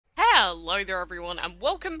Hello there everyone, and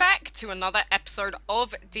welcome back to another episode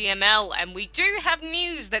of DML, and we do have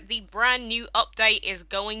news that the brand new update is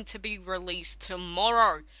going to be released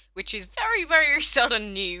tomorrow, which is very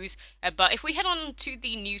sudden news, but if we head on to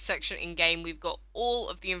the news section in-game, we've got all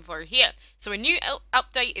of the info here. So a new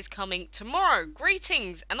update is coming tomorrow.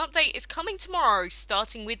 Greetings! An update is coming tomorrow,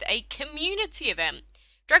 starting with a community event.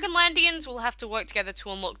 Dragolandians will have to work together to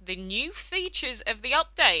unlock the new features of the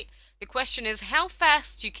update. The question is how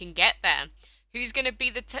fast you can get there. What's going to be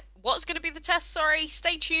the test, sorry?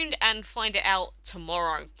 Stay tuned and find it out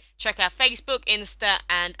tomorrow. Check our Facebook, Insta,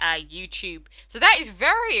 and our YouTube. So that is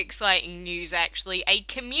very exciting news, actually. A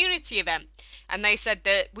community event. And they said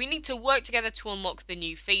that we need to work together to unlock the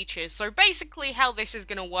new features. So basically how this is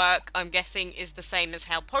going to work, I'm guessing, is the same as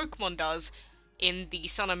how Pokemon does in the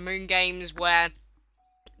Sun and Moon games, where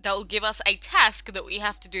they'll give us a task that we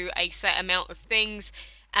have to do a set amount of things,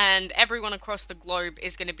 and everyone across the globe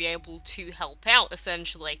is going to be able to help out,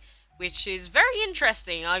 essentially, which is very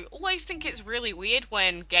interesting. I always think it's really weird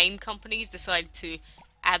when game companies decide to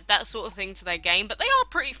add that sort of thing to their game, but they are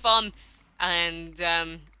pretty fun, and,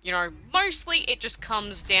 you know, mostly it just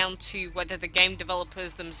comes down to whether the game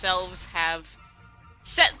developers themselves have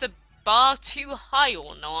set the bar too high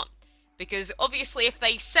or not. Because obviously if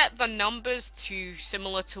they set the numbers too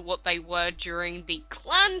similar to what they were during the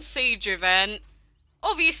Clan Siege event,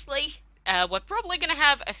 obviously, we're probably going to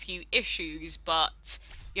have a few issues, but,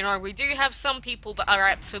 you know, we do have some people that are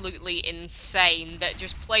absolutely insane, that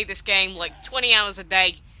just play this game like 20 hours a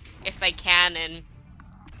day, if they can, and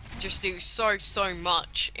just do so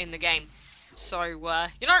much in the game. So,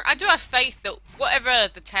 you know, I do have faith that whatever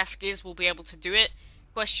the task is, we'll be able to do it.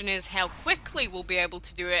 Question is how quickly we'll be able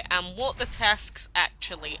to do it, and what the tasks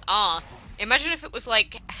actually are. Imagine if it was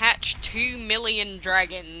like, hatch 2 million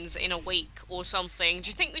dragons in a week or something. Do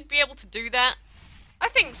you think we'd be able to do that? I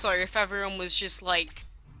think so, if everyone was just like,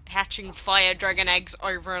 hatching fire dragon eggs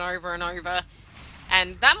over and over and over.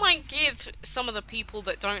 And that might give some of the people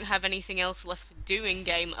that don't have anything else left to do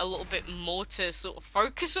in-game a little bit more to sort of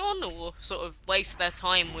focus on, or sort of waste their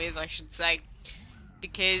time with, I should say.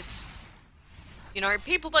 Because, you know,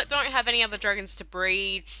 people that don't have any other dragons to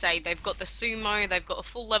breed, say they've got the sumo, they've got a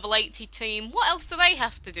full level 80 team, what else do they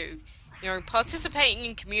have to do? You know, participating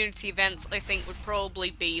in community events, I think, would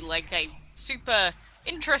probably be like a super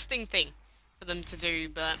interesting thing for them to do,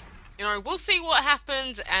 but, you know, we'll see what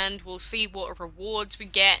happens, and we'll see what rewards we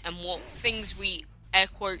get, and what things we, air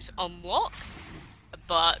quotes, unlock,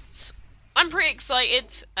 but I'm pretty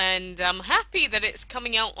excited, and I'm happy that it's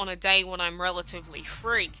coming out on a day when I'm relatively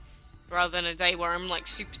free, rather than a day where I'm like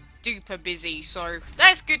super duper busy, so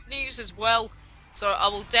that's good news as well. So I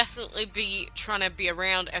will definitely be trying to be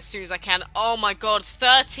around as soon as I can. Oh my god,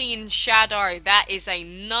 13 shadow, that is a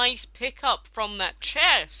nice pickup from that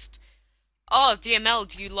chest. Oh, DML,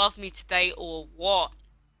 do you love me today or what?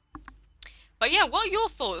 But yeah, what are your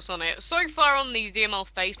thoughts on it? So far on the DML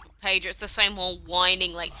Facebook page, it's the same old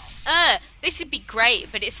whining like, this would be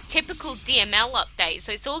great, but it's a typical DML update,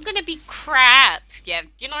 so it's all gonna be crap. Yeah,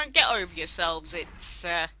 you know, get over yourselves. It's,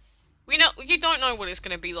 you don't know what it's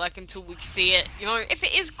gonna be like until we see it. You know, if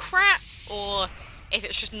it is crap, or if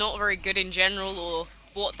it's just not very good in general, or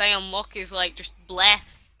what they unlock is like just bleh,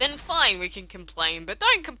 then fine, we can complain. But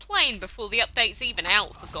don't complain before the update's even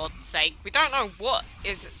out, for God's sake. We don't know what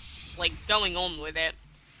is like going on with it,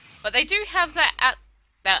 but they do have that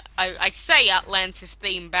I say Atlantis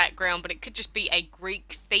themed background, but it could just be a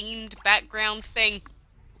Greek themed background thing.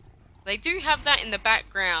 They do have that in the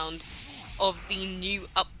background of the new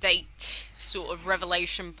update sort of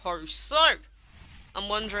revelation post, so I'm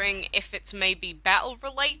wondering if it's maybe battle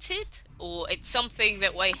related, or it's something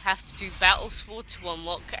that we have to do battles for to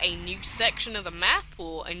unlock a new section of the map,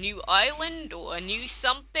 or a new island, or a new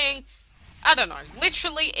something. I don't know.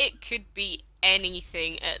 Literally, it could be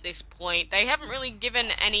anything at this point. They haven't really given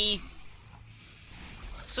any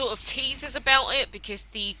sort of teasers about it, because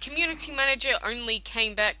the community manager only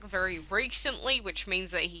came back very recently, which means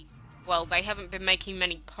that they haven't been making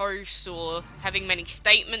many posts or having many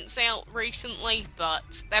statements out recently,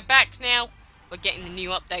 but they're back now. We're getting the new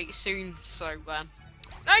update soon, so,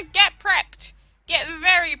 no, get prepped. Get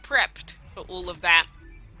very prepped for all of that.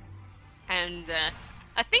 And,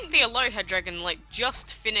 I think the Aloha Dragon, like,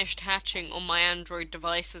 just finished hatching on my Android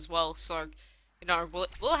device as well, so, you know,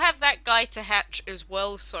 we'll have that guy to hatch as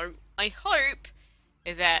well, so I hope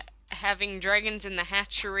that having dragons in the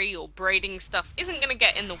hatchery or breeding stuff isn't going to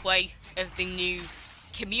get in the way of the new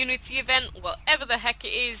community event, whatever the heck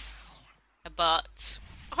it is, but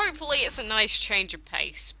hopefully it's a nice change of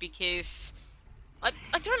pace, because I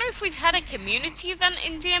don't know if we've had a community event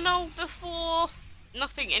in DML before.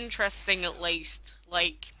 nothing interesting at least.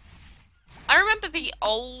 Like, I remember the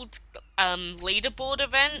old leaderboard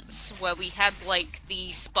events where we had like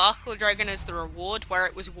the Sparkler Dragon as the reward, where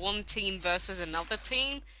it was one team versus another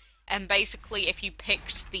team, and basically if you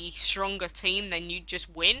picked the stronger team then you'd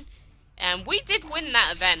just win. And we did win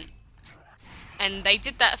that event. And they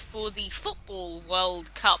did that for the Football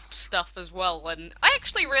World Cup stuff as well, and I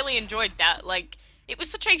actually really enjoyed that. Like, it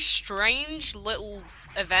was such a strange little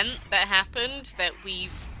event that happened that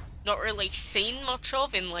we've not really seen much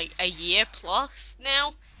of in like a year plus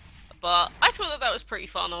now. But I thought that was pretty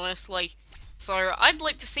fun, honestly. So I'd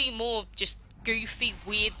like to see more just goofy,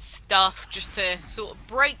 weird stuff just to sort of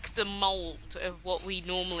break the mold of what we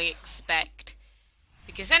normally expect.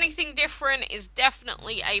 Because anything different is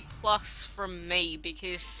definitely a plus from me,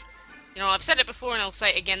 because, you know, I've said it before and I'll say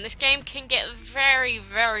it again, this game can get very,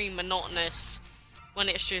 very monotonous when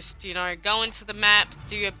it's just, you know, go into the map,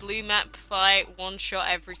 do a blue map fight, one-shot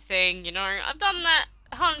everything, you know. I've done that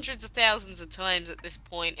hundreds of thousands of times at this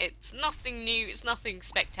point. It's nothing new, it's nothing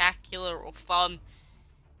spectacular or fun.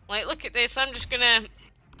 Like, look at this, I'm just gonna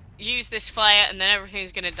use this fire and then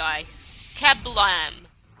everything's gonna die. Kablam!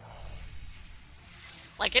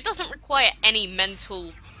 Like, it doesn't require any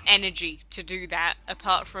mental energy to do that,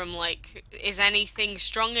 apart from, like, is anything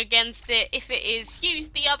strong against it? If it is, use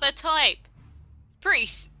the other type.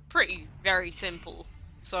 Pretty, very simple.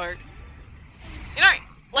 So, you know,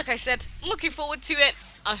 like I said, I'm looking forward to it.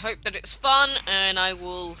 I hope that it's fun, and I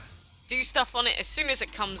will do stuff on it as soon as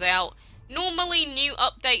it comes out. Normally, new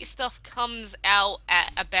update stuff comes out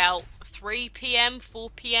at about 3 PM,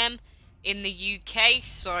 4 PM in the UK,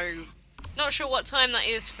 so not sure what time that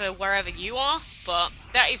is for wherever you are, but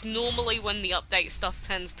that is normally when the update stuff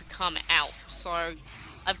tends to come out. So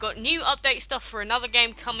I've got new update stuff for another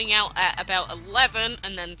game coming out at about 11,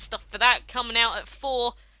 and then stuff for that coming out at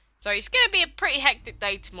 4. So it's going to be a pretty hectic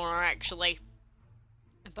day tomorrow, actually.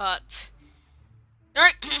 But,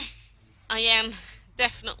 alright, I am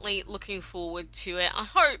definitely looking forward to it. I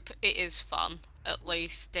hope it is fun, at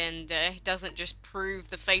least, and it doesn't just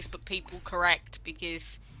prove the Facebook people correct,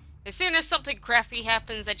 because as soon as something crappy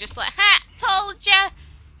happens, they're just like, ha! Told ya!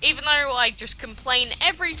 Even though I just complain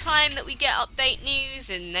every time that we get update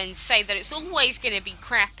news and then say that it's always gonna be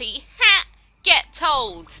crappy. Ha! Get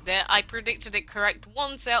told that I predicted it correct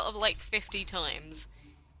once out of like 50 times.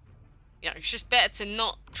 You know, it's just better to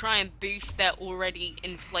not try and boost their already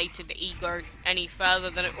inflated ego any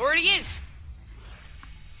further than it already is.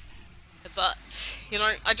 But, you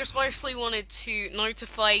know, I just mostly wanted to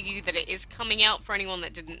notify you that it is coming out for anyone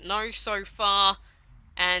that didn't know so far.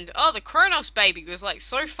 And, oh, the Kronos baby was, like,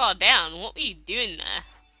 so far down. What were you doing there?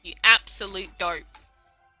 You absolute dope.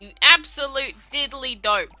 You absolute diddly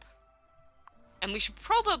dope. And we should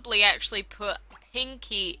probably actually put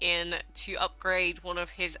Pinky in to upgrade one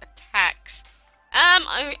of his attacks.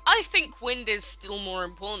 I think Wind is still more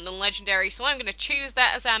important than Legendary, so I'm going to choose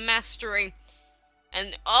that as our mastery.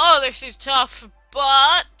 And, oh, this is tough,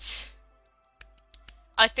 but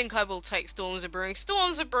I think I will take Storms of Brewing.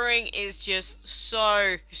 Storms of Brewing is just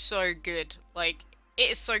so good. Like,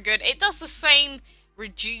 it is so good. It does the same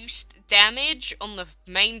reduced damage on the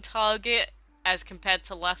main target as compared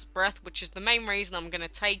to Last Breath, which is the main reason I'm going to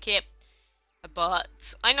take it.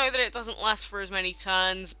 But I know that it doesn't last for as many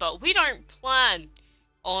turns, but we don't plan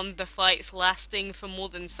on the fights lasting for more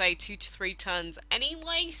than, say, 2 to 3 turns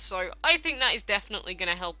anyway, so I think that is definitely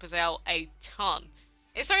going to help us out a ton.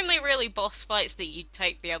 It's only really boss fights that you'd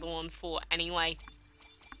take the other one for anyway.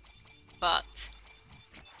 But,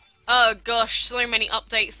 oh gosh, so many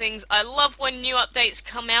update things. I love when new updates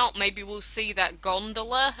come out. Maybe we'll see that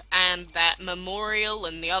Gondola and that Memorial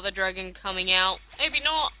and the other dragon coming out. Maybe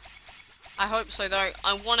not. I hope so, though.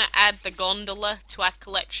 I want to add the Gondola to our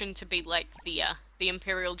collection to be like the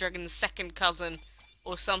Imperial Dragon's second cousin,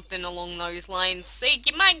 or something along those lines. See,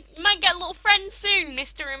 you might get a little friend soon,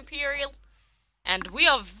 Mr. Imperial. And we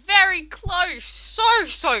are very close,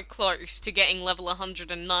 so close to getting level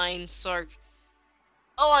 109, so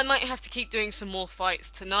oh, I might have to keep doing some more fights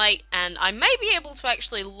tonight, and I may be able to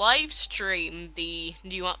actually live stream the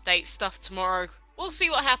new update stuff tomorrow. We'll see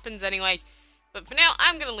what happens anyway. But for now,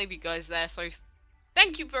 I'm going to leave you guys there, so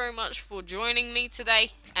thank you very much for joining me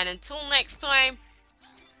today, and until next time,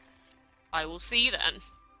 I will see you then.